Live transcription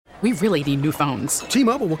We really need new phones.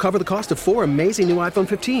 T-Mobile will cover the cost of 4 amazing new iPhone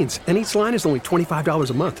 15s, and each line is only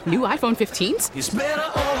 $25 a month. New iPhone 15s? It's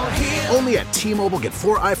better over here. Only at T-Mobile, get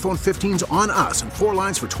 4 iPhone 15s on us and 4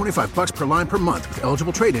 lines for $25 per line per month with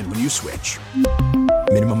eligible trade-in when you switch.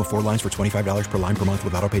 Minimum of 4 lines for $25 per line per month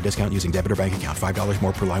with autopay discount using debit or bank account. $5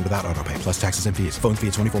 more per line without autopay, plus taxes and fees. Phone fee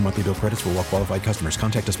at 24 monthly bill credits for well-qualified customers.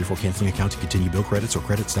 Contact us before canceling account to continue bill credits or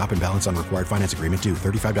credit stop and balance on required finance agreement due.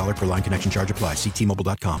 $35 per line connection charge applies. See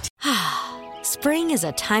T-Mobile.com. Spring is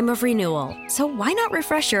a time of renewal, so why not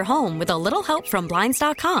refresh your home with a little help from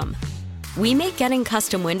Blinds.com? We make getting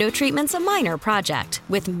custom window treatments a minor project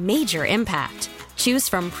with major impact. Choose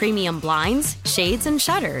from premium blinds, shades, and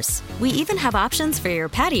shutters. We even have options for your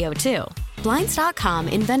patio, too. Blinds.com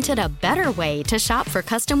invented a better way to shop for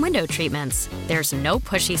custom window treatments. There's no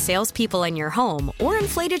pushy salespeople in your home or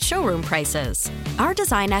inflated showroom prices. Our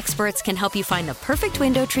design experts can help you find the perfect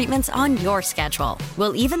window treatments on your schedule.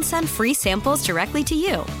 We'll even send free samples directly to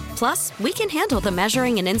you. Plus, we can handle the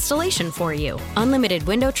measuring and installation for you. Unlimited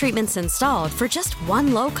window treatments installed for just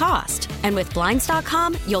one low cost. And with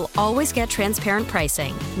Blinds.com, you'll always get transparent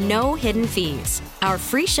pricing. No hidden fees. Our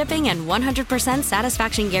free shipping and 100%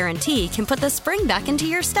 satisfaction guarantee can put the spring back into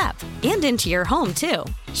your step and into your home, too.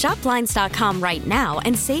 Shop Blinds.com right now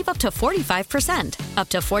and save up to 45%. Up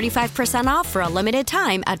to 45% off for a limited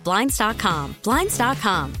time at Blinds.com.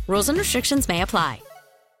 Blinds.com. Rules and restrictions may apply.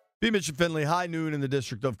 B. Mitch and Finley, high noon in the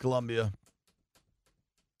District of Columbia.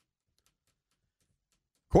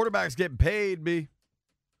 Quarterbacks getting paid, B.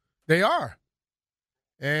 They are.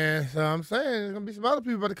 And so I'm saying there's going to be some other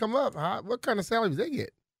people about to come up. What kind of salaries they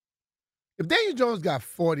get? If Daniel Jones got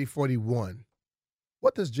 40, 41,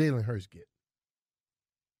 what does Jalen Hurts get?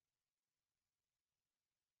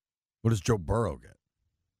 What does Joe Burrow get?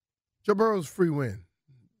 Joe Burrow's free win.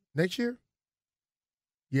 Next year?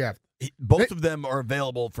 Yeah. Both of them are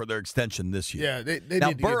available for their extension this year. Yeah, they now,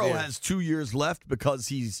 need to Burrow get there. has 2 years left because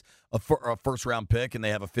he's a first-round pick and they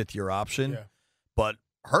have a fifth-year option. Yeah. But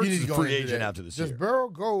Hurts He needs is to a go free into agent that. after this Does year. Burrow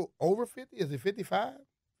go over 50? Is it 55?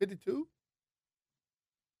 52?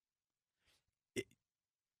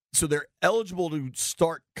 So they're eligible to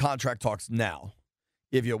start contract talks now.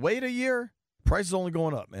 If you wait a year, price is only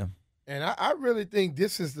going up, man. And I really think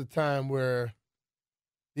this is the time where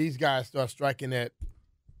these guys start striking that.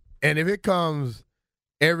 And if it comes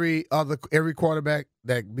every quarterback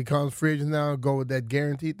that becomes free agent now go with that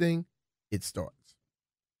guarantee thing, it starts.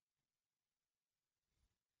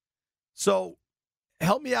 So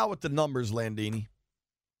help me out with the numbers, Landini.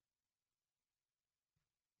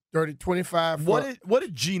 25. What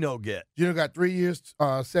did Geno get? Geno got 3 years,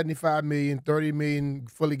 $75 million, $30 million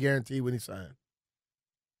fully guaranteed when he signed.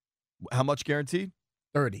 How much guaranteed?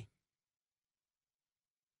 30.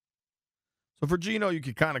 So for Geno, you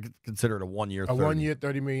could kind of consider it a 1 year. A 1 year,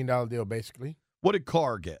 $30 million deal, basically. What did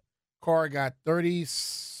Carr get? Carr got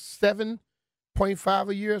 37.5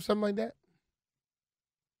 a year or something like that.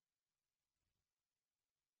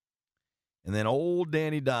 And then old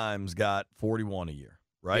Danny Dimes got 41 a year,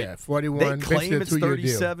 right? Yeah, 41. They claim it's two-year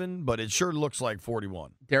deal. 37, but it sure looks like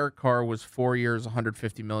 41. Derek Carr was 4 years,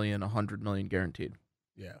 $150 million, $100 million guaranteed.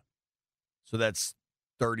 Yeah. So that's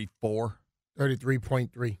 34.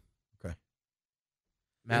 33.3. Okay.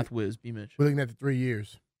 Math whiz, B. Mitch. We're looking at the 3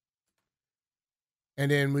 years. And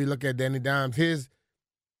then we look at Danny Dimes. His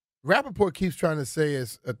Rappaport keeps trying to say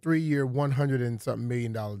it's a 3 year, $100 and something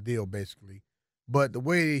million deal, basically. But the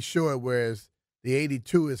way they show it, whereas the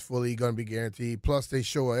 82 is fully going to be guaranteed, plus they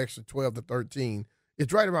show an extra 12 to 13,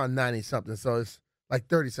 it's right around 90 something. So it's like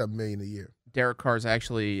 37 million a year. Derek Carr is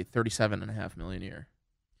actually $37.5 million a year.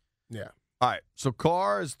 Yeah. All right. So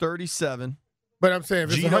Carr is 37. But I'm saying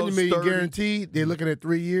if it's Geno's $100 million 30. guaranteed, they're looking at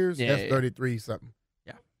 3 years. Yeah, That's 33 something.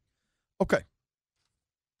 Yeah. Okay.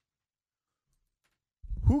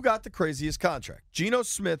 Who got the craziest contract? Geno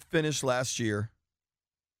Smith finished last year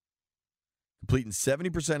completing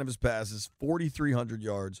 70% of his passes, 4,300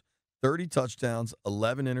 yards, 30 touchdowns,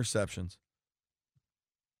 11 interceptions.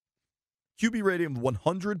 QB rating of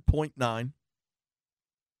 100.9.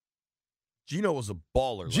 Geno was a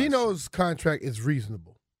baller last year. Geno's contract is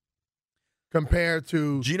reasonable compared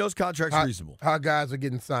to Geno's contract's reasonable. how guys are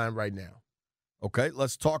getting signed right now. Okay,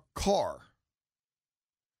 let's talk Carr.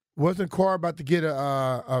 Wasn't Carr about to get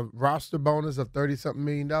a roster bonus of $30-something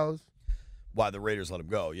million? Why the Raiders let him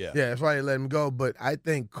go, yeah. Yeah, that's why they let him go. But I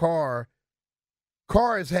think Carr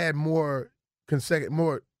has had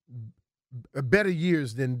better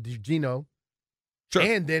years than Geno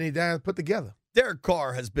and Danny Dimes put together. Derek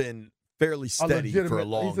Carr has been fairly steady for a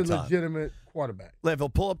long time. He's a legitimate quarterback.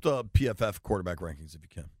 Landfill, pull up the PFF quarterback rankings if you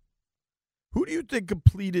can. Who do you think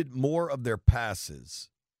completed more of their passes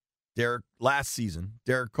last season,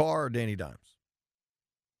 Derek Carr or Danny Dimes?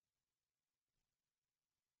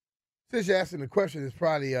 Since you're asking the question, it's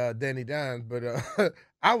probably Danny Dimes, but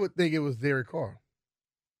I would think it was Derek Carr.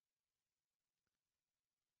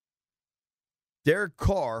 Derek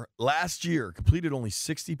Carr last year completed only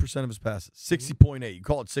 60% of his passes, 60.8. You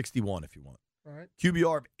call it 61 if you want. All right.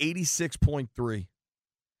 QBR of 86.3.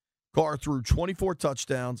 Carr threw 24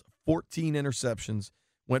 touchdowns, 14 interceptions,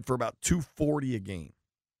 went for about 240 a game.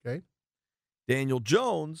 Okay. Daniel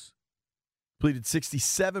Jones completed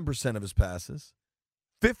 67% of his passes,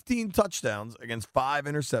 15 touchdowns against 5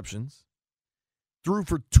 interceptions, threw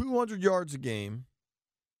for 200 yards a game,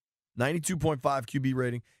 92.5 QB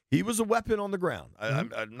rating. He was a weapon on the ground.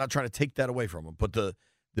 I'm not trying to take that away from him, but the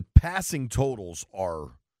passing totals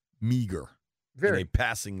are meager in a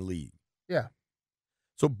passing league. Yeah.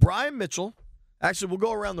 So Brian Mitchell, actually, we'll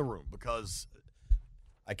go around the room because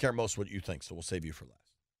I care most what you think, so we'll save you for last.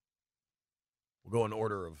 We'll go in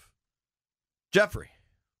order of Jeffrey.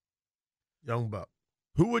 Young Buck.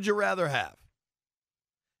 Who would you rather have?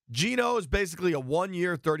 Geno is basically a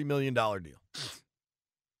 1-year, $30 million deal.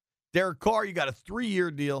 Derek Carr, you got a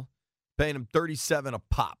 3-year deal, paying him $37 a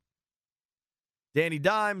pop. Danny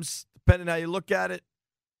Dimes, depending how you look at it,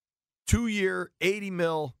 2-year, $80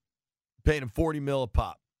 mil, paying him $40 mil a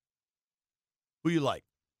pop. Who you like?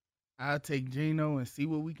 I'll take Geno and see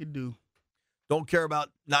what we could do. Don't care about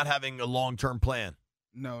not having a long-term plan.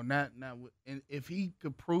 No, not. And if he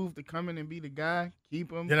could prove to come in and be the guy, keep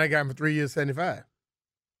him. Then I got him for 3 years, 75.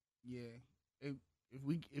 Yeah,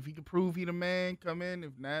 if he could prove he the man, come in.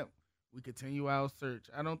 If not, we continue our search.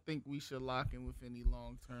 I don't think we should lock in with any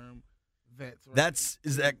long-term vets. Right?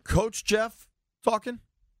 Is that Coach Jeff talking?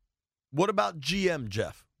 What about GM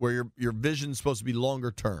Jeff, where your vision's supposed to be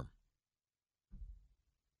longer term?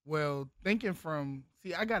 Well,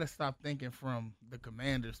 I gotta stop thinking from the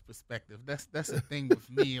Commander's perspective. That's the thing with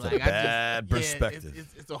me. It's a bad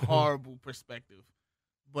perspective. It's a horrible perspective.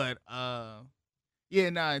 But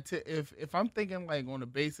if I'm thinking like on the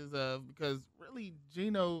basis of, because really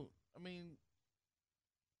Geno, I mean,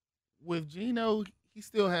 with Geno, he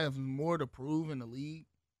still has more to prove in the league,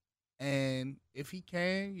 and if he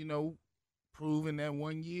can, prove in that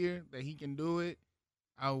 1 year that he can do it,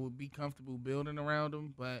 I would be comfortable building around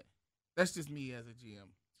him. But that's just me as a GM.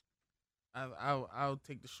 I'll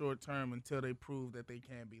take the short term until they prove that they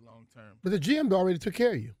can be long term. But the GM already took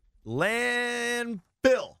care of you.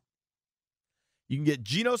 Landfill. You can get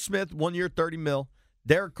Geno Smith, 1 year, $30 mil.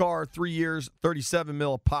 Derek Carr, 3 years, $37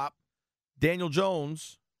 mil a pop. Daniel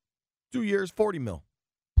Jones, 2 years, $40 mil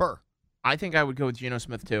per. I think I would go with Geno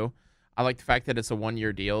Smith too. I like the fact that it's a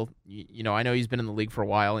 1-year deal. I know he's been in the league for a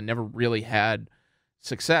while and never really had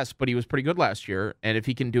success, but he was pretty good last year. And if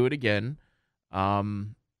he can do it again,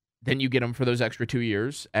 then you get him for those extra 2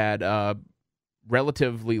 years at a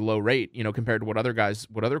relatively low rate, compared to what other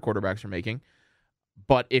quarterbacks are making.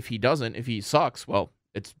 But if he doesn't, if he sucks, well,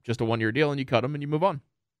 it's just a 1-year deal and you cut him and you move on.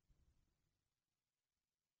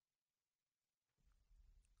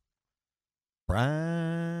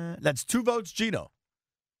 That's 2 votes, Geno.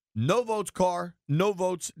 No votes, Carr. No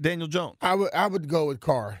votes, Daniel Jones. I would go with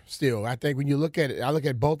Carr still. I think when you look at it, I look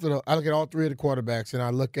at all 3 of the quarterbacks, and I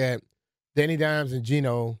look at Danny Dimes and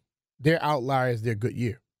Geno. Their outliers, their good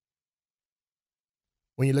year.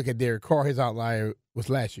 When you look at Derek Carr, his outlier was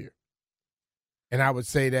last year. And I would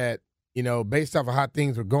say that, based off of how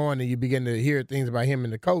things were going, and you begin to hear things about him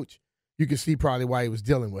and the coach, you can see probably why he was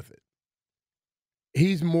dealing with it.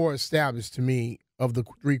 He's more established to me of the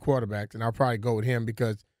 3 quarterbacks, and I'll probably go with him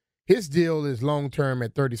because his deal is long-term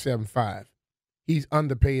at $37.5. He's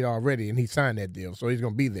underpaid already, and he signed that deal, so he's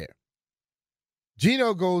going to be there.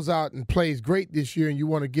 Geno goes out and plays great this year, and you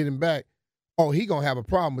want to get him back. Oh, he's going to have a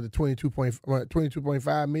problem with the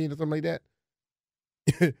 $22.5 million or something like that,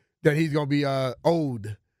 that he's going to be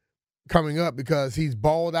owed coming up because he's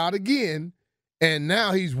balled out again, and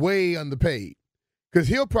now he's way underpaid. Because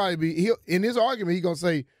he'll probably be in his argument, he's going to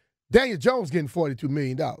say, Daniel Jones getting $42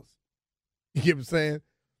 million. You get what I'm saying?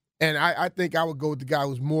 And I think I would go with the guy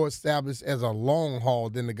who's more established as a long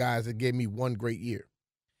haul than the guys that gave me one great year.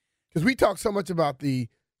 Because we talk so much about the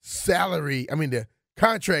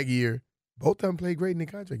contract year. Both of them played great in the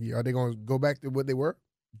contract year. Are they going to go back to what they were?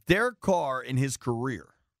 Derek Carr in his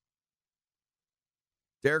career.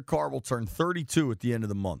 Derek Carr will turn 32 at the end of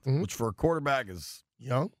the month, which for a quarterback is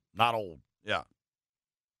young, not old. Yeah.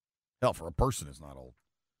 Hell, for a person is not old.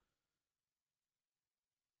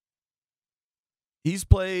 He's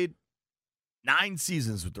played 9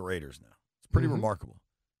 seasons with the Raiders now. It's pretty remarkable.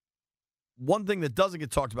 One thing that doesn't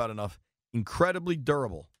get talked about enough, incredibly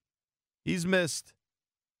durable. He's missed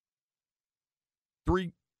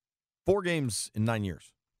 3 4 games in 9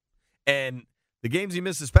 years. And the games he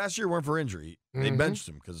missed this past year weren't for injury. They benched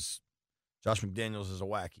him because Josh McDaniels is a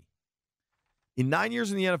wacky. In 9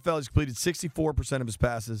 years in the NFL, he's completed 64% of his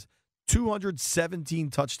passes, 217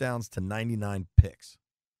 touchdowns to 99 picks.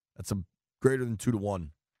 That's a greater than 2-to-1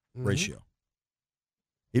 ratio.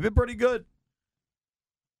 He's been pretty good.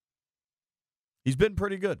 He's been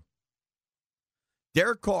pretty good.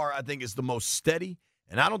 Derek Carr, I think, is the most steady,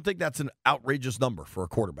 and I don't think that's an outrageous number for a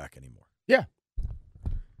quarterback anymore. Yeah.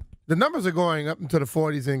 The numbers are going up into the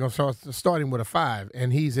 40s and going to starting with a 5,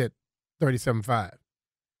 and he's at 37.5.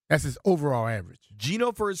 That's his overall average.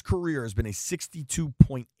 Geno, for his career, has been a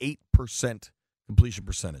 62.8% completion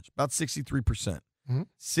percentage, about 63%.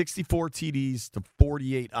 64 TDs to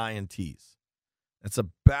 48 INTs. That's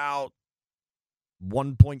about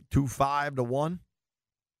 1.25 to 1.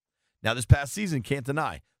 Now, this past season, can't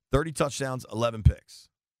deny, 30 touchdowns, 11 picks.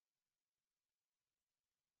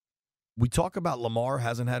 We talk about Lamar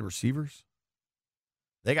hasn't had receivers.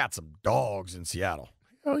 They got some dogs in Seattle.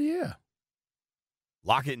 Oh, yeah.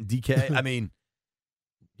 Lockett and DK. I mean,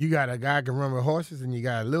 you got a guy who can run with horses, and you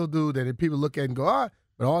got a little dude that people look at and go,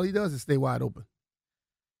 but all he does is stay wide open.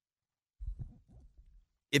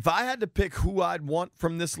 If I had to pick who I'd want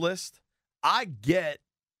from this list, I get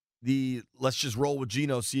the let's just roll with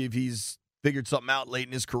Geno, see if he's figured something out late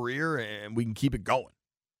in his career, and we can keep it going.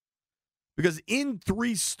 Because in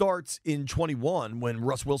 3 starts in 21, when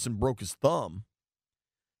Russ Wilson broke his thumb,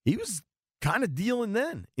 he was kind of dealing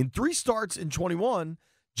then. In 3 starts in 21,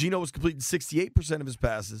 Geno was completing 68% of his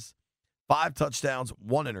passes, 5 touchdowns,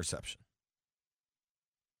 1 interception.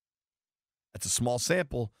 That's a small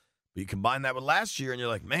sample, but you combine that with last year, and you're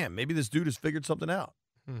like, man, maybe this dude has figured something out.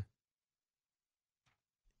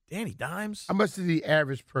 Danny Dimes. How much did he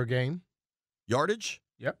average per game? Yardage?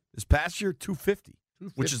 Yep. This past year, 250.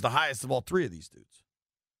 Which is the highest of all 3 of these dudes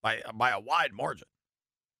by a wide margin.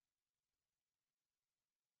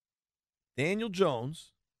 Daniel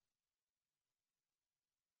Jones,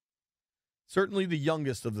 certainly the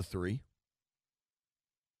youngest of the 3.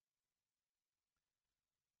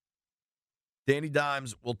 Danny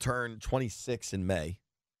Dimes will turn 26 in May.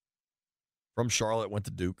 From Charlotte, went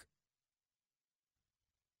to Duke.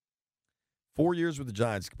 4 years with the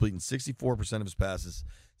Giants, completing 64% of his passes,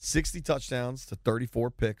 60 touchdowns to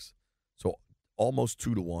 34 picks, so almost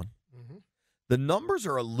 2-to-1. The numbers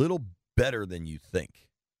are a little better than you think,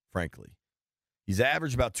 frankly. He's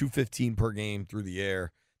averaged about 215 per game through the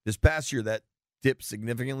air. This past year, that dipped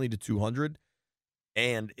significantly to 200,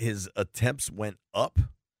 and his attempts went up,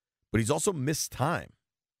 but he's also missed time.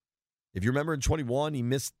 If you remember in 21, he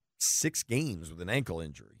missed 6 games with an ankle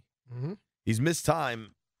injury. He's missed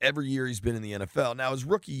time every year he's been in the NFL. Now, his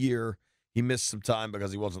rookie year, he missed some time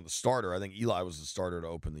because he wasn't the starter. I think Eli was the starter to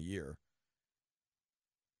open the year.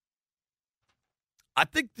 I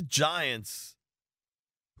think the Giants,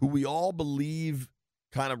 who we all believe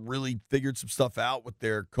kind of really figured some stuff out with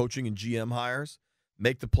their coaching and GM hires,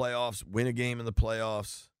 make the playoffs, win a game in the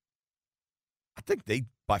playoffs. I think they,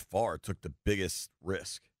 by far, took the biggest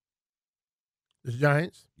risk. The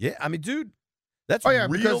Giants? Yeah, I mean, dude, that's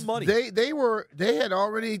real money. They had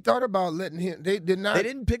already thought about letting him. They did not. They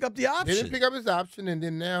didn't pick up the option. They didn't pick up his option, and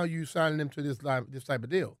then now you signing him to this type of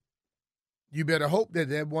deal. You better hope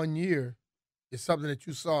that 1 year is something that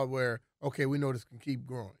you saw where, okay, we know this can keep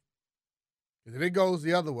growing. Because if it goes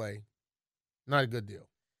the other way, not a good deal.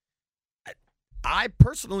 I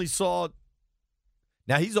personally saw.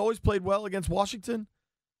 Now, he's always played well against Washington,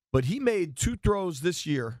 but he made 2 throws this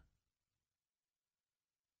year.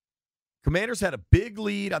 Commanders had a big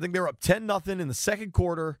lead. I think they were up 10-0 in the second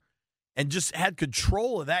quarter and just had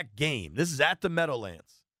control of that game. This is at the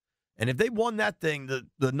Meadowlands. And if they won that thing,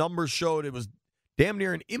 the numbers showed it was damn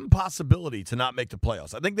near an impossibility to not make the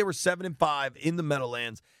playoffs. I think they were 7-5 in the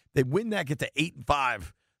Meadowlands. They win that, get to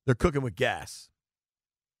 8-5. They're cooking with gas.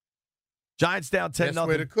 Giants down 10-0. Best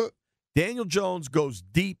way to cook. Daniel Jones goes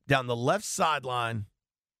deep down the left sideline.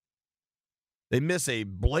 They miss a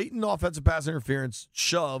blatant offensive pass interference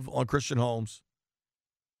shove on Christian Holmes.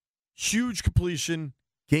 Huge completion,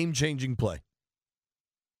 game-changing play.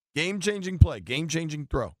 Game-changing play, game-changing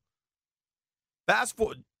throw. Fast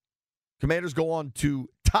forward, Commanders go on to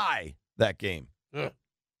tie that game.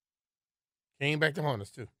 Came back to haunt us,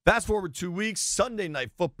 too. Fast forward 2 weeks, Sunday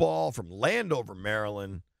Night Football from Landover,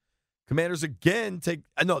 Maryland. Commanders again take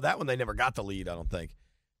 – no, that one they never got the lead, I don't think.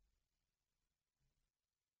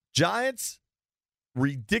 Giants –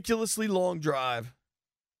 ridiculously long drive.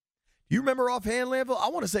 Do you remember offhand, Lanville? I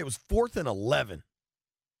want to say it was 4th and 11.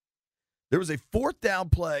 There was a 4th down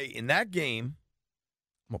play in that game.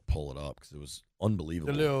 I'm going to pull it up because it was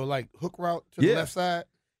unbelievable. The little, hook route to the left side?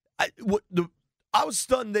 I was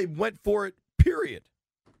stunned they went for it, period.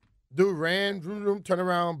 Dude ran, turn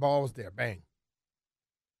around, ball was there. Bang.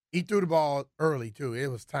 He threw the ball early, too. It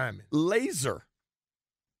was timing. Laser.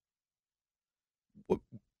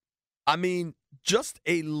 I mean, just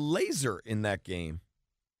a laser in that game.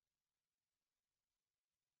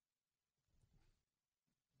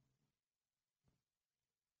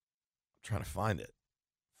 I'm trying to find it.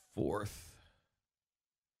 Fourth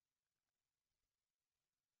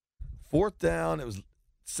down. It was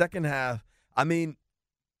second half. I mean,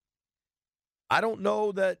 I don't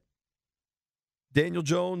know that Daniel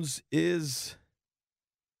Jones is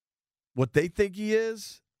what they think he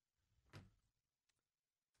is.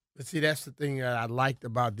 But see, that's the thing that I liked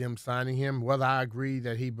about them signing him. Whether I agree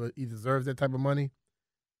that he deserves that type of money,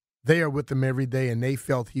 they are with him every day, and they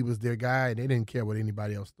felt he was their guy, and they didn't care what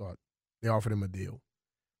anybody else thought. They offered him a deal.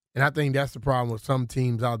 And I think that's the problem with some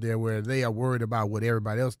teams out there where they are worried about what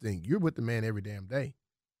everybody else thinks. You're with the man every damn day.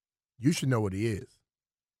 You should know what he is.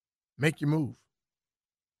 Make your move.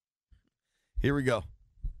 Here we go.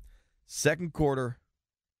 Second quarter.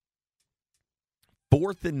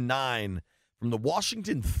 4th and 9 from the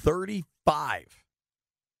Washington 35.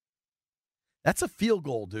 That's a field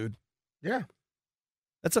goal, dude. Yeah.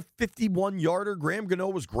 That's a 51-yarder. Graham Gano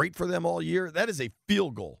was great for them all year. That is a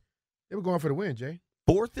field goal. They were going for the win, Jay.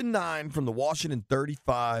 4th and 9 from the Washington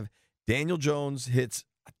 35. Daniel Jones hits,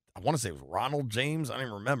 I want to say it was Ronald James. I don't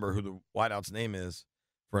even remember who the wideout's name is,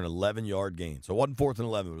 for an 11-yard gain. So it wasn't 4th and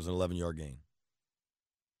 11. It was an 11-yard gain.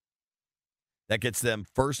 That gets them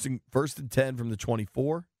first and 10 from the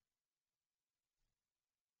 24.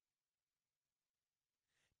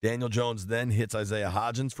 Daniel Jones then hits Isaiah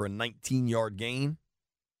Hodgins for a 19-yard gain.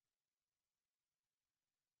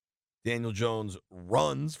 Daniel Jones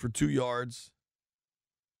runs for 2 yards.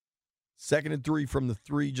 2nd and 3 from the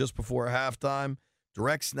 3 just before halftime.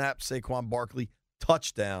 Direct snap, Saquon Barkley,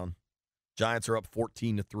 touchdown. Giants are up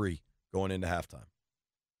 14-3 going into halftime.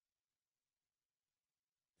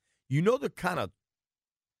 You know the kind of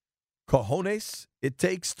cojones it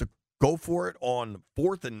takes to go for it on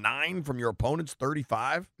 4th and 9 from your opponent's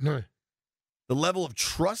 35? No. The level of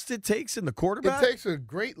trust it takes in the quarterback? It takes a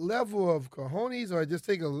great level of cojones, or it just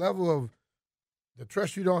takes a level of the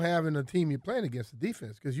trust you don't have in the team you're playing against, the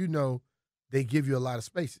defense, because you know they give you a lot of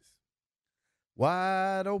spaces.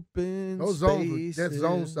 Wide open Those spaces. That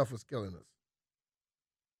zone stuff was killing us.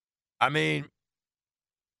 I mean,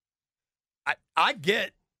 I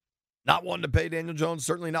get not wanting to pay Daniel Jones,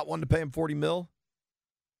 certainly not wanting to pay him $40 million.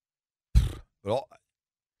 But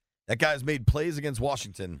that guy's made plays against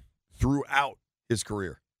Washington throughout his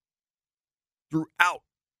career.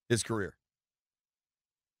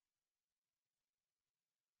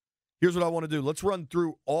 Here's what I want to do. Let's run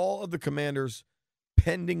through all of the Commanders'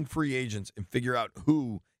 pending free agents and figure out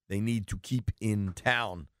who they need to keep in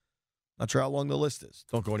town. Not sure how long the list is.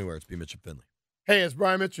 Don't go anywhere. It's B. Mitch and Finley. Hey, it's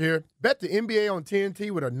Brian Mitchell here. Bet the NBA on TNT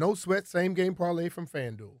with a no-sweat same-game parlay from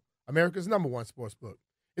FanDuel, America's #1 sportsbook.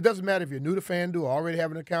 It doesn't matter if you're new to FanDuel or already have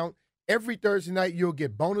an account. Every Thursday night, you'll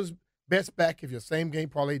get bonus bets back if your same-game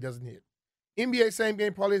parlay doesn't hit. NBA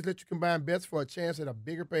same-game parlays let you combine bets for a chance at a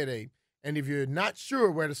bigger payday. And if you're not sure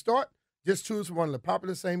where to start, just choose one of the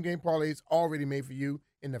popular same-game parlays already made for you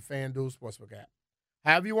in the FanDuel Sportsbook app.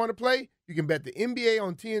 However you want to play, you can bet the NBA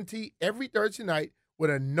on TNT every Thursday night with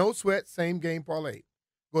a no-sweat same-game parlay.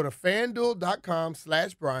 Go to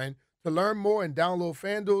FanDuel.com/Brian to learn more and download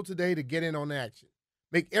FanDuel today to get in on the action.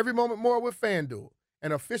 Make every moment more with FanDuel,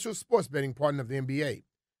 an official sports betting partner of the NBA.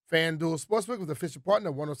 FanDuel Sportsbook is the official partner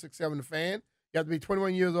of 106.7 The Fan. You have to be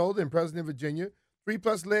 21 years old and present in Virginia.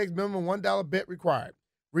 3+ legs, minimum $1 bet required.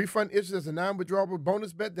 Refund issued as a non-withdrawable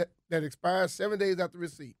bonus bet that expires 7 days after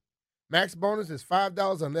receipt. Max bonus is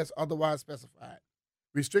 $5 unless otherwise specified.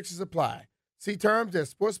 Restrictions apply. See terms at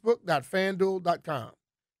sportsbook.fanduel.com.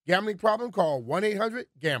 Gambling problem? Call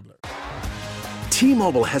 1-800-GAMBLER.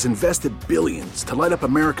 T-Mobile has invested billions to light up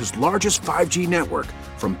America's largest 5G network,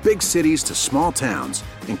 from big cities to small towns,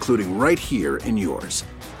 including right here in yours.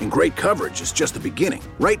 And great coverage is just the beginning.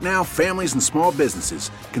 Right now, families and small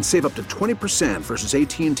businesses can save up to 20% versus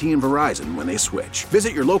AT&T and Verizon when they switch.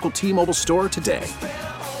 Visit your local T-Mobile store today.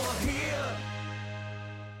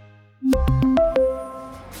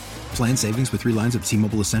 Plan savings with 3 lines of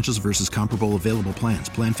T-Mobile Essentials versus comparable available plans.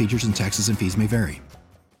 Plan features and taxes and fees may vary.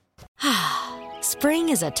 Spring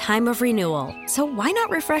is a time of renewal, so why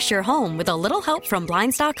not refresh your home with a little help from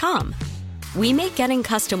Blinds.com? We make getting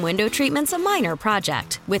custom window treatments a minor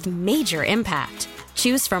project with major impact.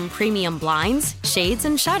 Choose from premium blinds, shades,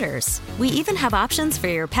 and shutters. We even have options for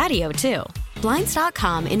your patio, too.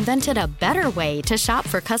 Blinds.com invented a better way to shop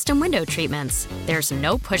for custom window treatments. There's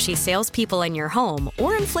no pushy salespeople in your home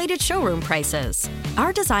or inflated showroom prices.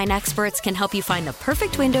 Our design experts can help you find the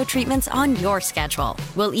perfect window treatments on your schedule.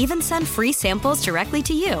 We'll even send free samples directly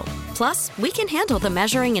to you. Plus, we can handle the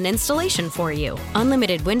measuring and installation for you.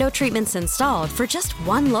 Unlimited window treatments installed for just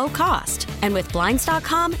one low cost. And with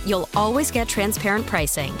Blinds.com, you'll always get transparent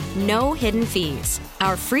pricing. No hidden fees.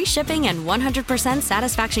 Our free shipping and 100%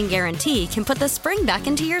 satisfaction guarantee can put the spring back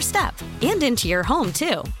into your step and into your home,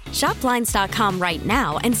 too. Shop Blinds.com right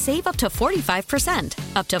now and save up to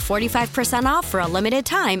 45%. Up to 45% off for a limited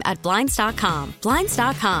time at Blinds.com.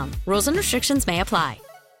 Blinds.com. Rules and restrictions may apply.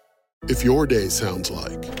 If your day sounds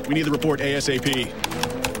like, we need the report ASAP,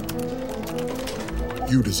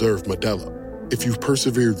 you deserve Modelo. If you've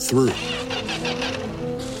persevered through,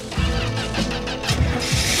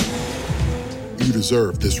 you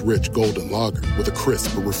deserve this rich golden lager with a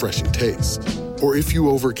crisp but refreshing taste. Or if you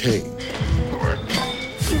overcame, 2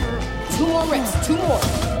 more reps, 2 more.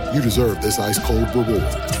 You deserve this ice-cold reward.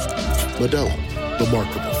 Modelo, the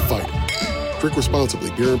Markable Fighter. Drink responsibly.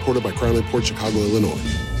 Beer imported by Crown Imports, Chicago, Illinois.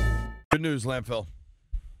 Good news, Landfill.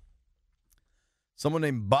 Someone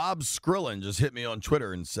named Bob Skrillin just hit me on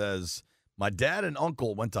Twitter and says, my dad and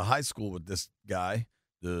uncle went to high school with this guy,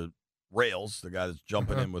 the Rails, the guy that's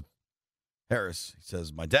jumping in with Harris. He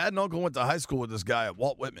says, my dad and uncle went to high school with this guy at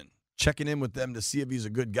Walt Whitman. Checking in with them to see if he's a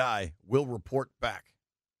good guy. We'll report back.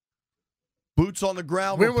 Boots on the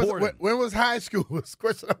ground reporting. When was high school? That's the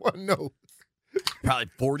question I want to know. Probably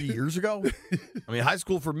 40 years ago. I mean, high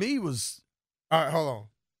school for me was... All right, hold on.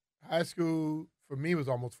 High school for me was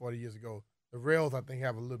almost 40 years ago. The Rails, I think,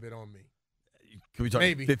 have a little bit on me. Can we talk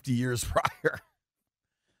Maybe 50 years prior?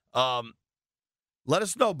 Let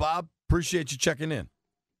us know, Bob. Appreciate you checking in.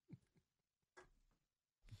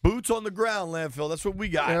 Boots on the ground, Landfill. That's what we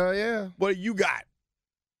got. Hell yeah. What do you got?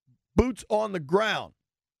 Boots on the ground.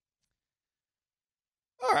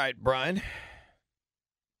 All right, Brian.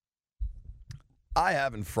 I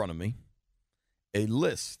have in front of me a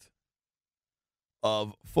list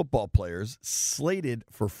of football players slated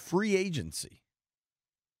for free agency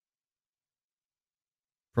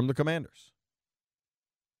from the Commanders.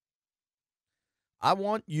 I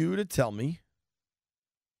want you to tell me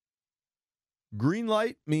green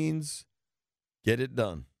light means get it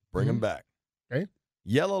done. Bring them back. Okay.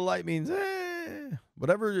 Yellow light means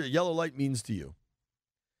whatever yellow light means to you.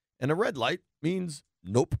 And a red light means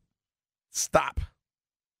nope. Stop.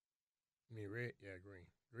 I mean red, yeah, green.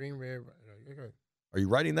 Green, red. Okay. Are you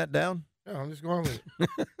writing that down? No, I'm just going with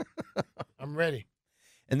it. I'm ready.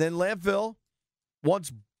 And then Landfill,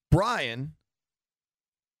 once Brian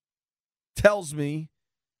tells me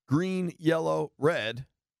green, yellow, red,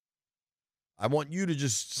 I want you to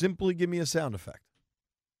just simply give me a sound effect.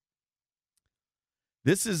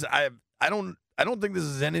 This is I don't think this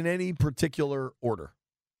is in any particular order.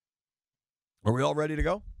 Are we all ready to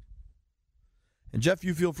go? And Jeff,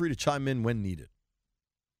 you feel free to chime in when needed.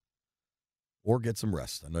 Or get some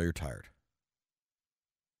rest. I know you're tired.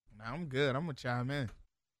 I'm good. I'm going to chime in.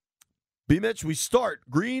 B. Mitch, we start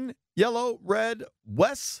green, yellow, red,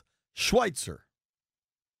 Wes Schweitzer.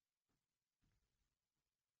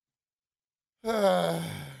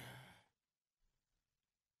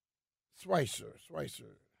 Schweitzer.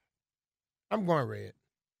 I'm going red.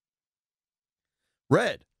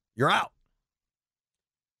 Red, you're out.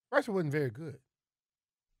 Schweitzer wasn't very good.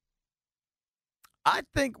 I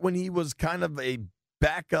think when he was kind of a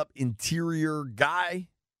backup interior guy,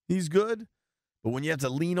 he's good. But when you have to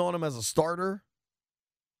lean on him as a starter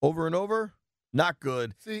over and over, not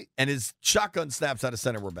good. See, and his shotgun snaps out of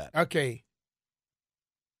center were bad. Okay.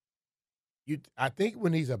 I think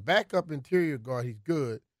when he's a backup interior guard, he's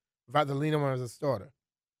good. If I have to lean on him as a starter.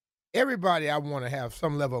 Everybody I want to have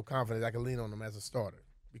some level of confidence I can lean on them as a starter.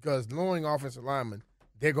 Because knowing offensive linemen,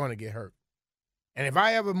 they're going to get hurt. And if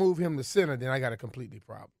I ever move him to center, then I got a complete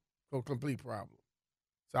problem. So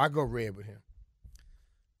I go red with him.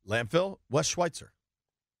 Landfill, Wes Schweitzer.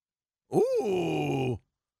 Ooh.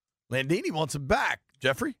 Landini wants him back.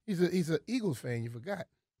 Jeffrey? He's an Eagles fan, you forgot.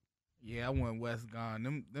 Yeah, I want Wes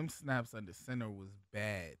gone. Them snaps under center was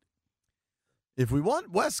bad. If we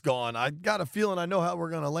want Wes gone, I got a feeling I know how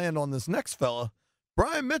we're going to land on this next fella.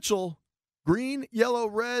 Brian Mitchell, green, yellow,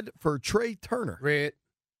 red for Trey Turner. Red.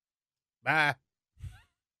 Bye.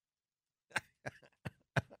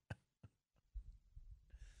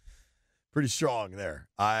 Pretty strong there.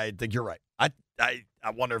 I think you're right. I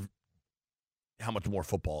wonder how much more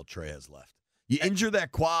football Trey has left. You injure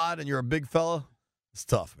that quad and you're a big fella, it's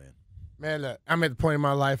tough, man. Man, look, I'm at the point in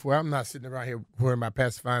my life where I'm not sitting around here worrying about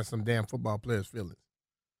pacifying some damn football players' feelings.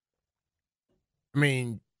 I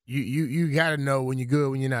mean, you got to know when you're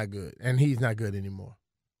good, when you're not good, and he's not good anymore.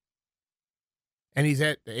 And he's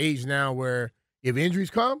at the age now where if injuries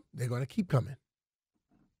come, they're going to keep coming.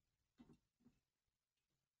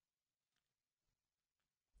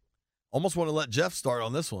 Almost want to let Jeff start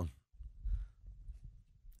on this one.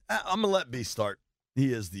 I'm going to let B start.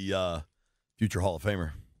 He is the future Hall of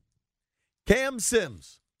Famer. Cam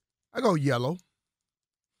Sims. I go yellow.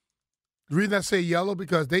 The reason I say yellow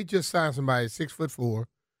because they just signed somebody 6'4"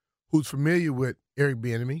 who's familiar with Eric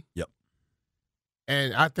Bieniemy. Yep.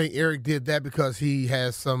 And I think Eric did that because he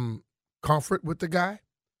has some comfort with the guy.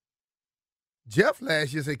 Jeff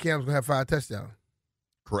last year said Cam's going to have 5 touchdowns.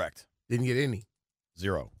 Correct. Didn't get any.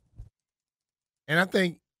 0. And I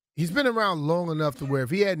think he's been around long enough to where if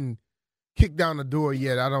he hadn't kicked down the door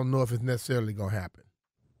yet, I don't know if it's necessarily going to happen.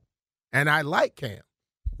 And I like Cam.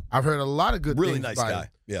 I've heard a lot of good really things nice about guy. him.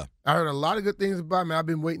 Yeah. I heard a lot of good things about him. I've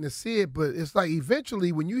been waiting to see it, but it's like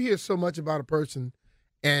eventually when you hear so much about a person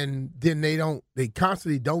and then they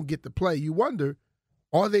constantly don't get to play, you wonder,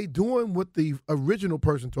 are they doing what the original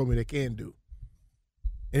person told me they can do?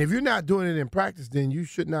 And if you're not doing it in practice, then you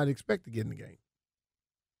should not expect to get in the game.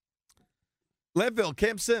 Landfill,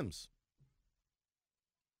 Cam Sims.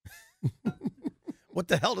 What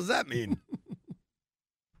the hell does that mean?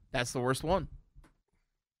 That's the worst one.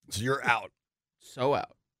 So you're out. So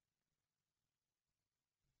out.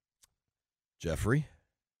 Jeffrey?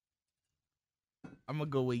 I'm going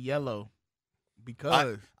to go with yellow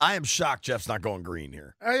because I am shocked Jeff's not going green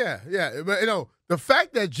here. Yeah. But, the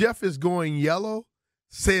fact that Jeff is going yellow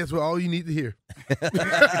says all you need to hear.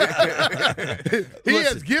 He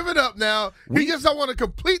has given up now. He just don't want to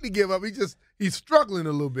completely give up. He's struggling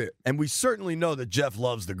a little bit. And we certainly know that Jeff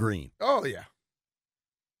loves the green. Oh, yeah.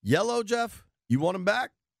 Yellow, Jeff? You want him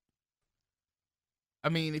back? I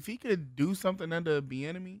mean, if he could do something under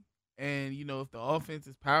Bieniemy, and if the offense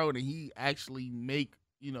is powered and he actually make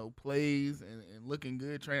plays and looking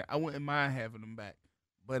good, I wouldn't mind having him back.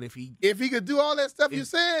 But if he could do all that stuff you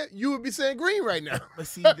said, you would be saying green right now. But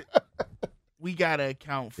see, we gotta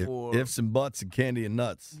account for ifs and buts and candy and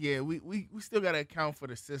nuts. Yeah, we still gotta account for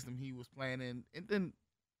the system he was playing in, and then,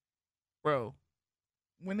 bro,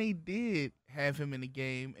 when they did have him in the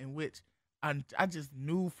game, in which I just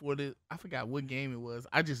knew I forgot what game it was.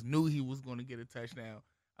 I just knew he was going to get a touchdown.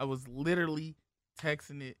 I was literally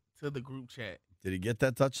texting it to the group chat. Did he get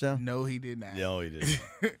that touchdown? No, he did not. No, he didn't.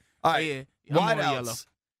 All right, yeah, wideouts.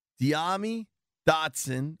 Diami,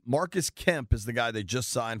 Dotson, Marcus Kemp is the guy they just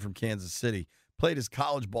signed from Kansas City. Played his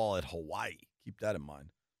college ball at Hawaii. Keep that in mind.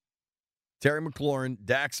 Terry McLaurin,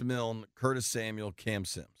 Dax Milne, Curtis Samuel, Cam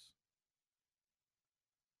Sims.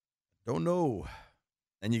 Don't know.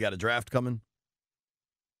 And you got a draft coming?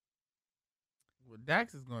 Well,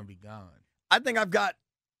 Dax is going to be gone. I think I got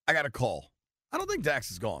a call. I don't think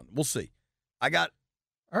Dax is gone. We'll see. I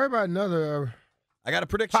heard about another I got a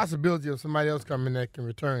prediction. Possibility of somebody else coming that can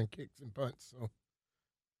return kicks and punts. So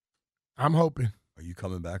I'm hoping. Are you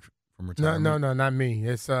coming back from retirement? No, not me.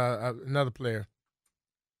 It's another player.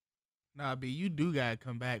 Nah, B, you do gotta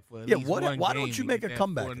come back for at Yeah, least why one don't game you to make get a that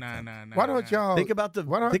comeback? 4.9999. Why don't y'all Think about the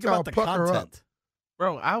pucker up? content.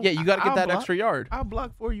 Bro, you got to get that block, extra yard. I'll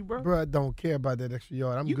block for you, bro. Bro, I don't care about that extra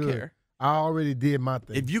yard. I'm You good. care. I already did my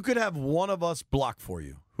thing. If you could have one of us block for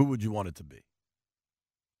you, who would you want it to be?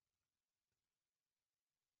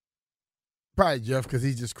 Probably Jeff, because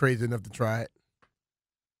he's just crazy enough to try it.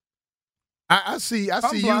 I see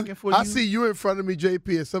you in front of me,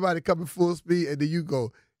 JP, and somebody coming full speed, and then you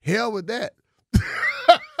go, hell with that.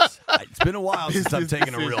 It's been a while since I've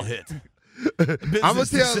taken a real hit. I'm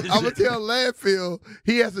gonna tell Landfill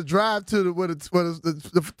he has to drive to where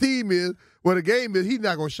the team is, where the game is. He's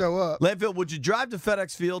not gonna show up. Landfill, would you drive to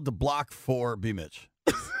FedEx Field to block for B. Mitch?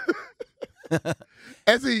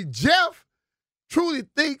 And see, Jeff truly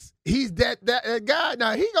thinks he's that guy.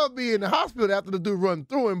 Now he gonna be in the hospital after the dude run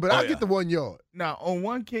through him, but I get the 1 yard. Now on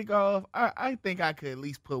one kickoff, I think I could at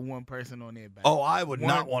least put one person on their back. Oh, I would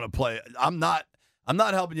not want to play. I'm not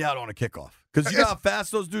helping you out on a kickoff because you know how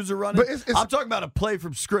fast those dudes are running. But I'm talking about a play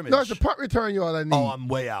from scrimmage. No, it's a punt return yard I need. Oh, I'm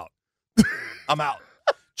way out. I'm out.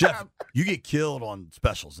 Jeff, you get killed on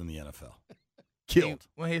specials in the NFL. Killed.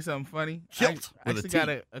 Want to hear something funny? Killed. I actually got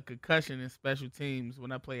a concussion in special teams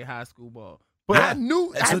when I played high school ball. But I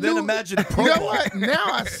knew. Then imagine Pro You know Bowl. what? Now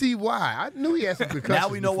I see why. I knew he had some concussions. Now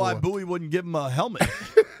we know why Bowie wouldn't give him a helmet.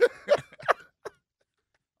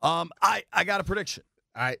 I got a prediction.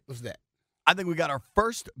 All right, what's that? I think we got our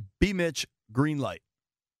first B. Mitch green light.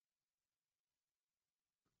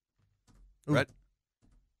 Right?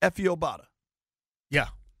 Effie Obata. Yeah,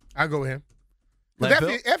 I'll go with him.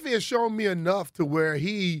 Effie has shown me enough to where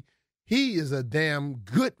he he is a damn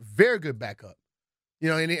good, very good backup. You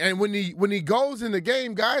know, and when he goes in the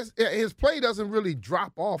game, guys, his play doesn't really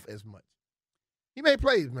drop off as much. He made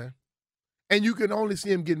plays, man. And you can only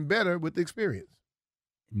see him getting better with the experience.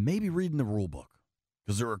 Maybe reading the rule book,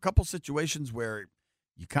 because there were a couple situations where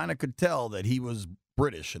you kind of could tell that he was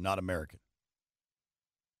British and not American.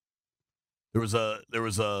 There was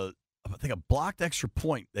a I think a blocked extra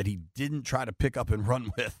point that he didn't try to pick up and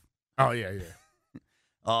run with. Oh yeah.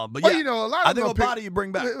 But well, yeah, you know, a lot of I think a body you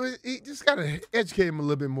bring back. You just gotta educate him a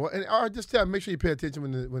little bit more, and or just make sure you pay attention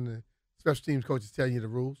when the special teams coach is telling you the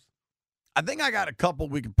rules. I think I got a couple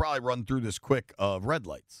we could probably run through this quick of red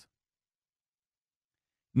lights.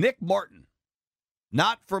 Nick Martin,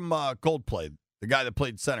 not from Coldplay, the guy that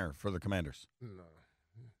played center for the Commanders. No.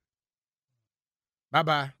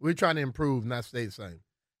 Bye-bye. We're trying to improve, not stay the same.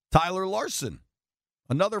 Tyler Larson,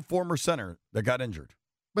 another former center that got injured.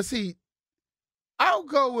 But see, I'm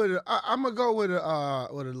gonna go with a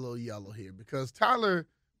little yellow here because Tyler,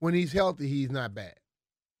 when he's healthy, he's not bad.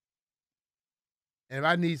 And if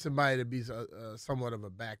I need somebody to be somewhat of a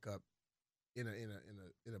backup in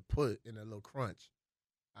a little crunch,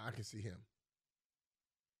 I can see him.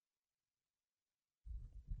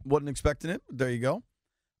 Wasn't expecting it. But there you go.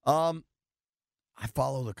 I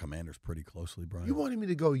follow the Commanders pretty closely, Brian. You wanted me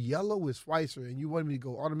to go yellow with Schweitzer, and you wanted me to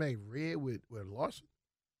go automatic red with Larson?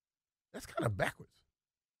 That's kind of backwards.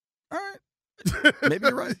 All right. Maybe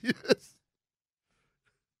you're right. Yes.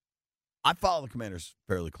 I follow the Commanders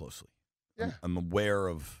fairly closely. Yeah. I'm aware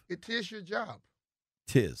of. It is your job.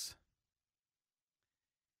 Tis.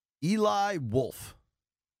 Eli Wolf.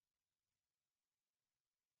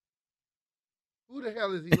 Who the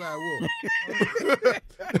hell is Eli Wolf?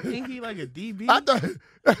 Ain't he like a DB? I thought,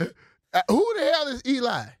 who the hell is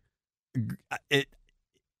Eli?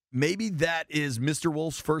 Maybe that is Mr.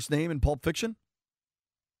 Wolf's first name in Pulp Fiction?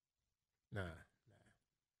 Nah.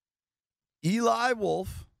 Eli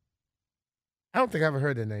Wolf. I don't think I've ever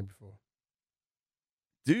heard that name before.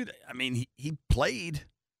 Dude, I mean, he played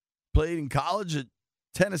in college at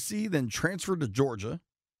Tennessee, then transferred to Georgia.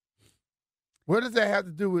 What does that have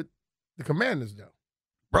to do with the Commanders, though?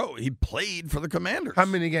 Bro, he played for the Commanders. How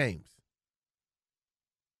many games?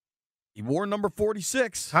 He wore number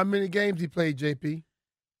 46. How many games he played, JP?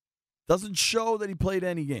 Doesn't show that he played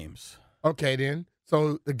any games. Okay, then.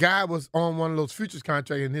 So the guy was on one of those futures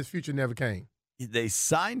contracts, and his future never came. They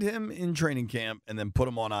signed him in training camp and then put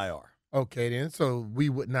him on IR. Okay, then. So we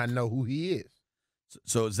would not know who he is.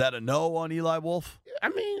 So is that a no on Eli Wolf? I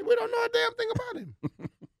mean, we don't know a damn thing about him. I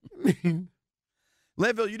mean,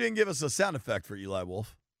 Landfill, you didn't give us a sound effect for Eli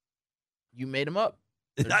Wolf. You made him up.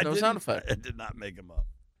 There's no sound effect. I did not make him up.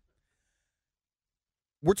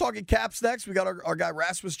 We're talking Caps next. We got our guy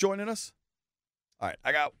Rasmus joining us. All right,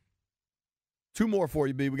 I got two more for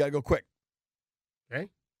you, B. We got to go quick. Okay.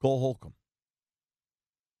 Cole Holcomb.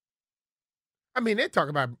 I mean, they're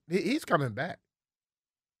talking about he's coming back.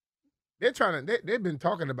 They've been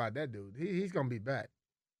talking about that dude. He's going to be back.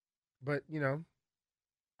 But, you know,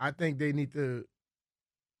 I think they need to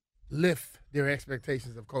lift their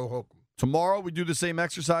expectations of Cole Holcomb. Tomorrow we do the same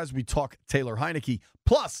exercise. We talk Taylor Heineke.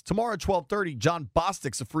 Plus, tomorrow at 12:30, John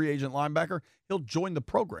Bostic's a free agent linebacker. He'll join the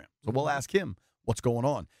program. So we'll ask him what's going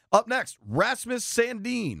on. Up next, Rasmus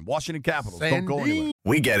Sandin, Washington Capitals. Don't go anywhere.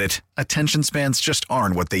 We get it. Attention spans just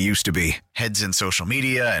aren't what they used to be. Heads in social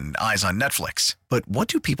media and eyes on Netflix. But what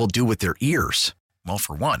do people do with their ears? Well,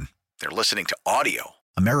 for one, they're listening to audio.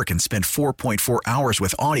 Americans spend 4.4 hours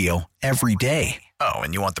with audio every day. Oh,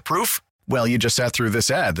 and you want the proof? Well, you just sat through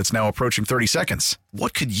this ad that's now approaching 30 seconds.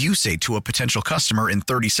 What could you say to a potential customer in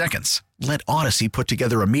 30 seconds? Let Odyssey put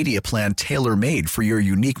together a media plan tailor-made for your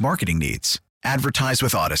unique marketing needs. Advertise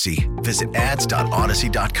with Odyssey. Visit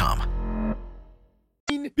ads.odyssey.com.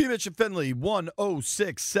 B. Mitch and Finley,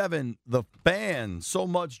 106.7 The Fan. So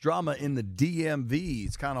much drama in the DMV.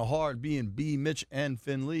 It's kind of hard being B. Mitch and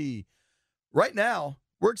Finley. Right now,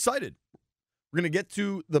 we're excited. We're going to get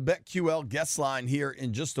to the BetQL guest line here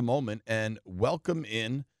in just a moment and welcome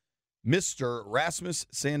in Mr. Rasmus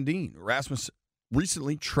Sandin. Rasmus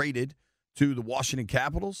recently traded to the Washington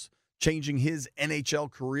Capitals, changing his NHL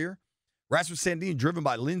career. Rasmus Sandin, driven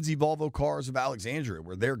by Lindsay Volvo Cars of Alexandria,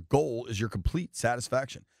 where their goal is your complete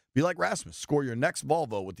satisfaction. Be like Rasmus. Score your next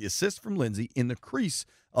Volvo with the assist from Lindsay in the crease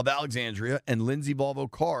of Alexandria and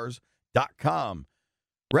LindsayVolvoCars.com.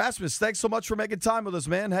 Rasmus, thanks so much for making time with us,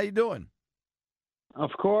 man. How you doing?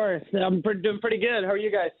 Of course. I'm doing pretty good. How are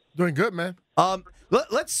you guys? Doing good, man.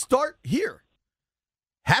 Let's start here.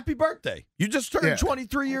 Happy birthday. You just turned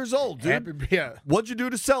 23 years old, dude. Yeah. What'd you do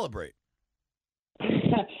to celebrate?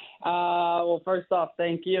 Well, first off,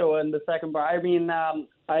 thank you. And the second part, I mean,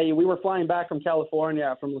 we were flying back from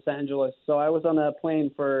California, from Los Angeles. So I was on a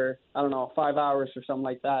plane for, 5 hours or something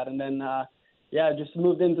like that. And then, just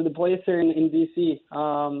moved into the place here in D.C.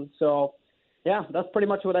 So, that's pretty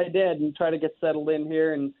much what I did and try to get settled in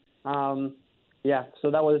here. And,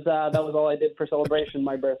 so that was all I did for celebration,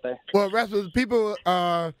 my birthday. Well, Rasmus, people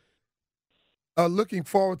are looking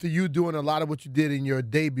forward to you doing a lot of what you did in your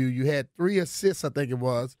debut. You had 3 assists, I think it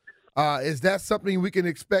was. Is that something we can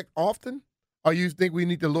expect often? Or you think we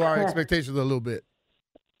need to lower our expectations a little bit?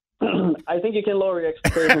 I think you can lower your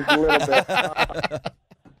expectations a little bit.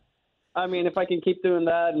 I mean, if I can keep doing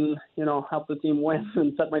that and, help the team win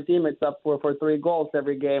and set my teammates up for 3 goals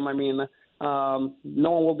every game, I mean, no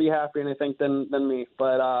one will be happier, I think, than me.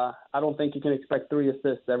 But I don't think you can expect 3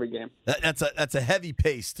 assists every game. That's a heavy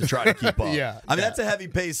pace to try to keep up. That's a heavy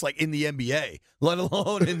pace like in the NBA, let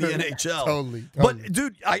alone in the NHL. Totally. But,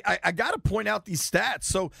 dude, I got to point out these stats.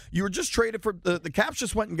 So you were just traded for the Caps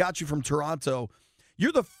just went and got you from Toronto.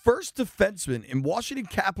 You're the first defenseman in Washington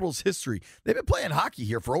Capitals history. They've been playing hockey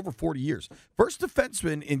here for over 40 years. First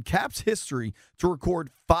defenseman in Caps history to record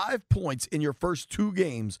 5 points in your first 2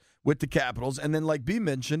 games with the Capitals. And then, like B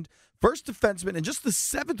mentioned, first defenseman and just the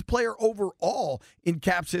 7th player overall in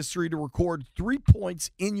Caps history to record 3 points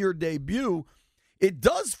in your debut. It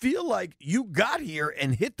does feel like you got here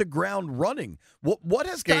and hit the ground running. What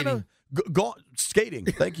has kind of gone skating?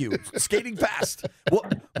 Thank you, skating fast.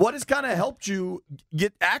 What has kind of helped you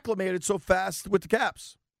get acclimated so fast with the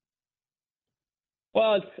Caps?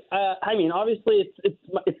 Well, obviously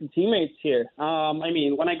it's the teammates here.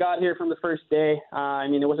 When I got here from the first day,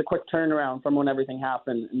 it was a quick turnaround from when everything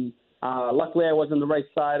happened. And luckily, I was on the right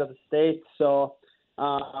side of the state, so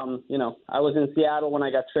I was in Seattle when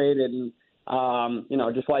I got traded, and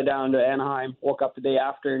just fly down to Anaheim, woke up the day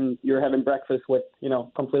after, and you're having breakfast with,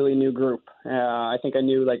 completely new group. I think I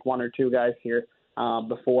knew like 1 or 2 guys here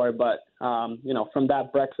before, but, from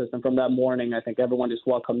that breakfast and from that morning, I think everyone just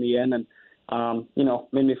welcomed me in and,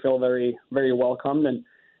 made me feel very, very welcomed. And,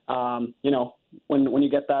 when you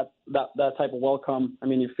get that type of welcome,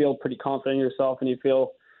 you feel pretty confident in yourself and you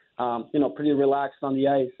feel, pretty relaxed on the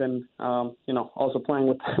ice and, also playing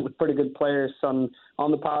with pretty good players on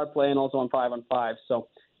the power play and also on 5-on-5. So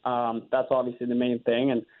that's obviously the main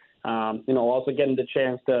thing. And, also getting the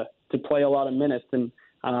chance to play a lot of minutes and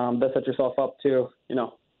that set yourself up to,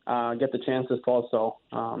 get the chances to also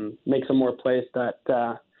make some more plays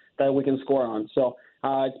that we can score on. So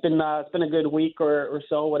it's been a good week or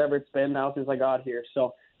so, whatever it's been now since I got here.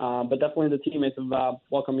 So. But definitely the teammates have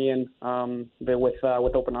welcomed me in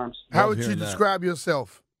with open arms. How would you describe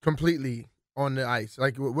yourself completely on the ice?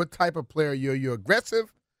 Like, what type of player are you? Are you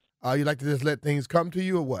aggressive? You like to just let things come to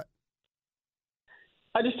you, or what?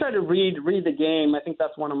 I just try to read the game. I think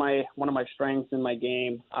that's one of my strengths in my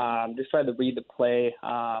game. Just try to read the play,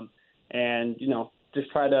 and just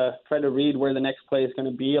try to read where the next play is going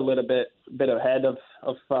to be a little bit ahead of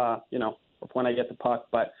when I get the puck,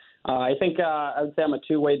 but. I think I would say I'm a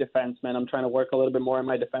 2-way defenseman. I'm trying to work a little bit more in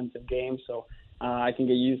my defensive game so I can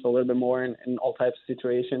get used a little bit more in all types of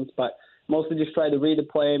situations. But mostly just try to read the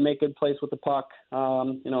play, make good plays with the puck,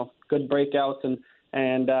 good breakouts and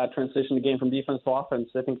transition the game from defense to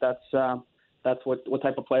offense. I think that's what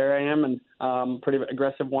type of player I am, and pretty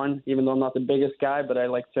aggressive one, even though I'm not the biggest guy, but I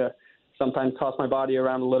like to sometimes toss my body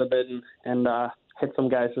around a little bit and hit some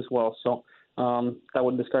guys as well. So that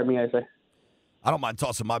would describe me, I say. I don't mind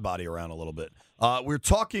tossing my body around a little bit. We're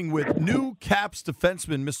talking with new Caps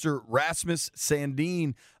defenseman, Mr. Rasmus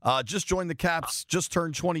Sandin. Just joined the Caps, just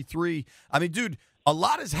turned 23. Dude, a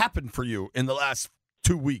lot has happened for you in the last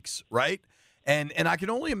 2 weeks, right? And I can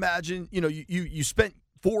only imagine, you spent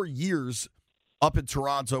 4 years up in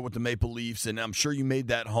Toronto with the Maple Leafs, and I'm sure you made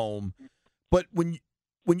that home. But when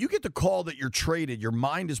you get the call that you're traded, your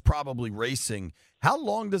mind is probably racing. How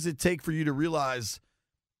long does it take for you to realize,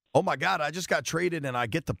 oh my God, I just got traded and I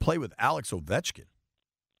get to play with Alex Ovechkin?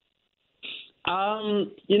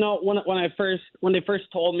 When they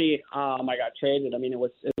first told me I got traded, it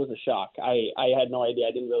was a shock. I had no idea.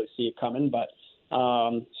 I didn't really see it coming, but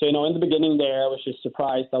in the beginning there, I was just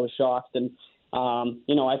surprised. I was shocked, and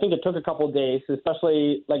I think it took a couple of days,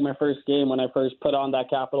 especially like my first game when I first put on that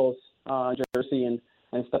Capitals jersey and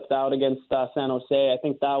stepped out against San Jose. I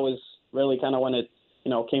think that was really kind of when it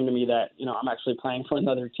came to me that, I'm actually playing for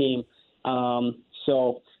another team.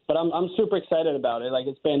 But I'm super excited about it. Like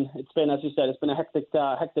it's been, as you said, it's been a hectic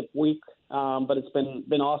week. But it's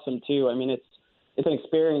been awesome too. It's an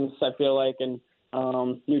experience, I feel like, and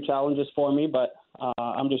new challenges for me, but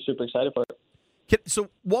I'm just super excited for it. So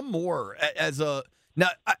one more, as Now,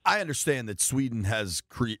 I understand that Sweden has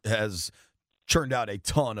churned out a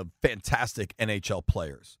ton of fantastic NHL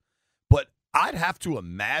players, but I'd have to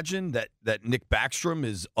imagine that Nick Backstrom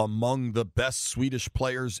is among the best Swedish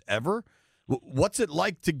players ever. What's it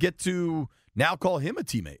like to get to now call him a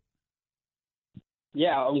teammate?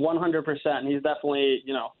 Yeah, 100%. He's definitely,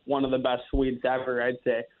 one of the best Swedes ever, I'd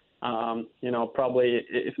say. Probably,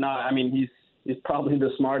 if not, I mean, he's probably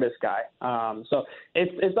the smartest guy. So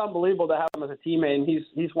it's unbelievable to have him as a teammate, and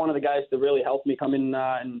he's one of the guys that really helped me come in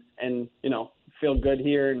and feel good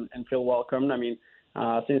here and feel welcomed. I mean,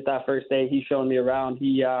 since that first day, he's shown me around.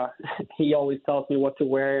 He always tells me what to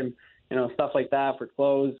wear and stuff like that for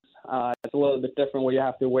clothes. It's a little bit different what you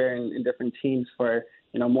have to wear in different teams for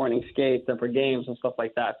morning skates and for games and stuff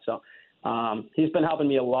like that. So he's been helping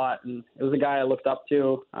me a lot, and it was a guy I looked up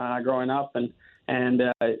to growing up, and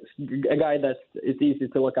a guy that it's easy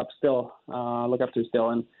to look up to still.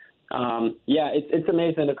 And it's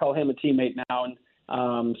amazing to call him a teammate now. And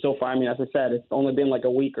so far, I mean, as I said, it's only been like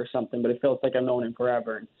a week or something, but it feels like I've known him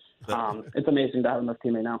forever. And it's amazing to have him as a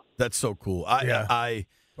teammate now. That's so cool. I've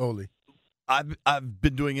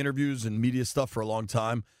been doing interviews and media stuff for a long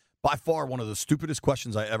time. By far, one of the stupidest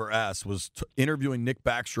questions I ever asked was interviewing Nick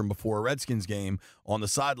Backstrom before a Redskins game on the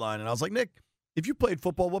sideline. And I was like, Nick, if you played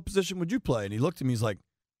football, what position would you play? And he looked at me, he's like,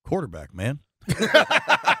 quarterback, man.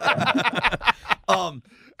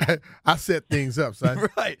 I set things up, son.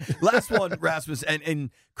 Right. Last one, Rasmus,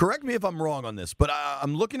 and correct me if I'm wrong on this, but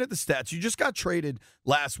I'm looking at the stats. You just got traded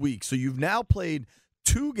last week, so you've now played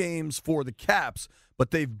 2 games for the Caps,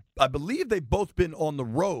 but I believe they've both been on the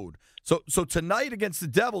road. So tonight against the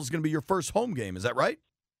Devils is going to be your first home game. Is that right?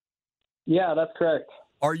 Yeah, that's correct.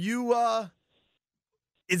 Are you?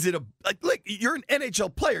 Is it like you're an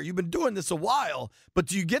NHL player? You've been doing this a while, but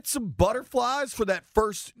do you get some butterflies for that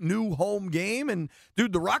first new home game? And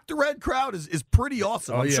dude, the Rock the Red crowd is pretty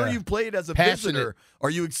awesome. I'm sure you've played as a visitor. Are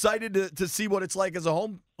you excited to see what it's like as a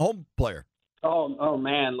home player? Oh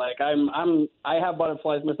man, like I have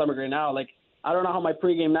butterflies in my stomach right now. Like I don't know how my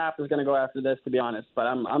pregame nap is going to go after this, to be honest, but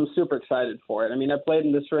I'm super excited for it. I mean, I played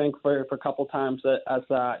in this rink for a couple times as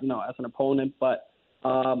an opponent, but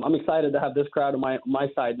I'm excited to have this crowd on my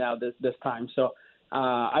side now this time. So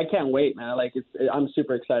I can't wait, man. I'm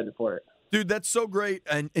super excited for it. Dude, that's so great,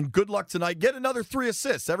 and good luck tonight. Get another 3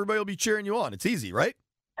 assists. Everybody will be cheering you on. It's easy, right?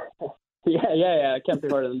 Yeah. I can't be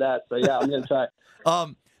harder than that. So yeah, I'm gonna try.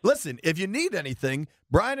 Listen, if you need anything,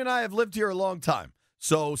 Brian and I have lived here a long time.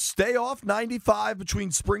 So stay off 95 between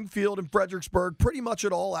Springfield and Fredericksburg pretty much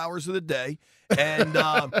at all hours of the day. And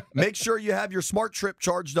make sure you have your Smart Trip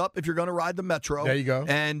charged up if you're going to ride the Metro. There you go.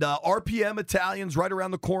 And RPM Italian's right around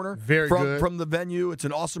the corner from the venue. It's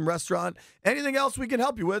an awesome restaurant. Anything else we can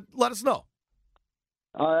help you with, let us know.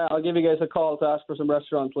 All right, I'll give you guys a call to ask for some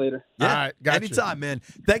restaurants later. Yeah, all right, gotcha. Anytime, man.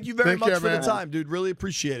 Thank you very much for the time, dude. Really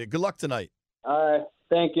appreciate it. Good luck tonight. All right,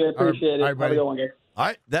 thank you. Appreciate it. All right, have a good one, guys. All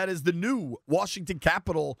right, that is the new Washington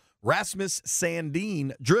Capitol, Rasmus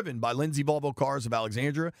Sandin, driven by Lindsay Volvo Cars of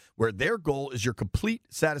Alexandria, where their goal is your complete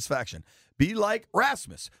satisfaction. Be like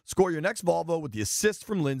Rasmus. Score your next Volvo with the assist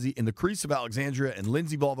from Lindsay in the crease of Alexandria and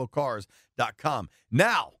lindsayvolvocars.com.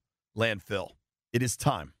 Now, landfill, it is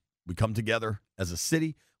time. We come together as a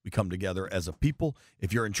city. We come together as a people.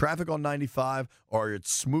 If you're in traffic on 95 or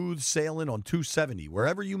it's smooth sailing on 270,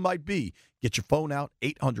 wherever you might be, get your phone out,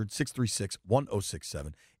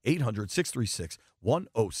 800-636-1067,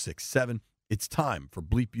 800-636-1067. It's time for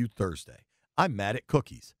Bleep You Thursday. I'm mad at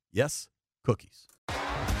cookies. Yes, cookies.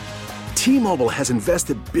 T-Mobile has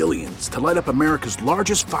invested billions to light up America's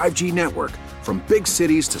largest 5G network, from big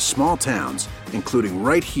cities to small towns, including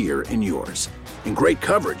right here in yours. And great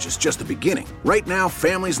coverage is just the beginning. Right now,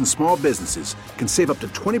 families and small businesses can save up to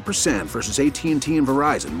 20% versus AT&T and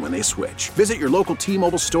Verizon when they switch. Visit your local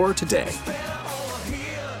T-Mobile store today.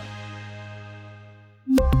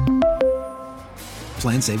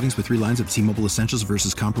 Plan savings with 3 lines of T-Mobile Essentials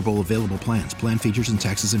versus comparable available plans. Plan features and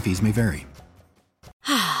taxes and fees may vary.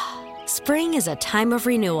 Spring is a time of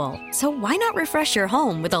renewal, so why not refresh your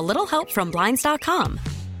home with a little help from Blinds.com?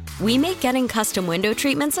 We make getting custom window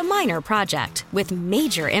treatments a minor project with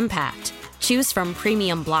major impact. Choose from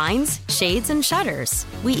premium blinds, shades, and shutters.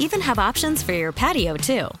 We even have options for your patio,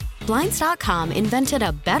 too. Blinds.com invented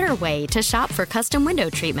a better way to shop for custom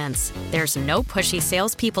window treatments. There's no pushy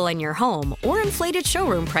salespeople in your home or inflated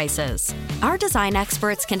showroom prices. Our design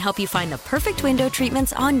experts can help you find the perfect window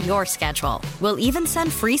treatments on your schedule. We'll even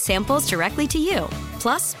send free samples directly to you.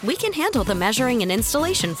 Plus, we can handle the measuring and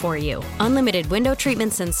installation for you. Unlimited window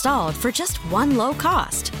treatments installed for just one low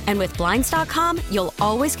cost. And with Blinds.com, you'll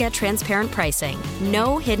always get transparent pricing.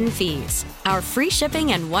 No hidden fees. Our free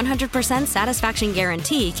shipping and 100% satisfaction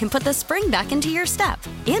guarantee can put the spring back into your step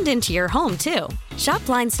and into your home, too. Shop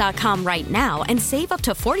Blinds.com right now and save up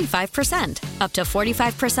to 45%. Up to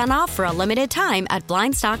 45% off for a limited time at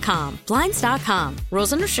Blinds.com. Blinds.com.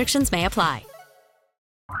 Rules and restrictions may apply.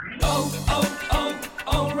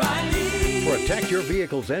 O'Reilly. Protect your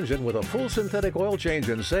vehicle's engine with a full synthetic oil change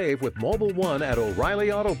and save with Mobil 1 at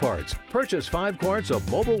O'Reilly Auto Parts. Purchase 5 quarts of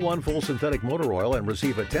Mobil 1 full synthetic motor oil and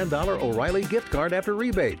receive a $10 O'Reilly gift card after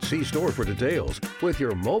rebate. See store for details. With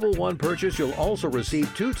your Mobil 1 purchase, you'll also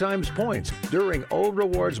receive 2 times points during O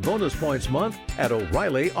Rewards Bonus Points Month at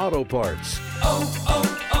O'Reilly Auto Parts.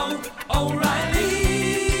 O'Reilly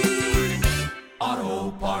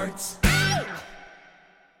Auto Parts.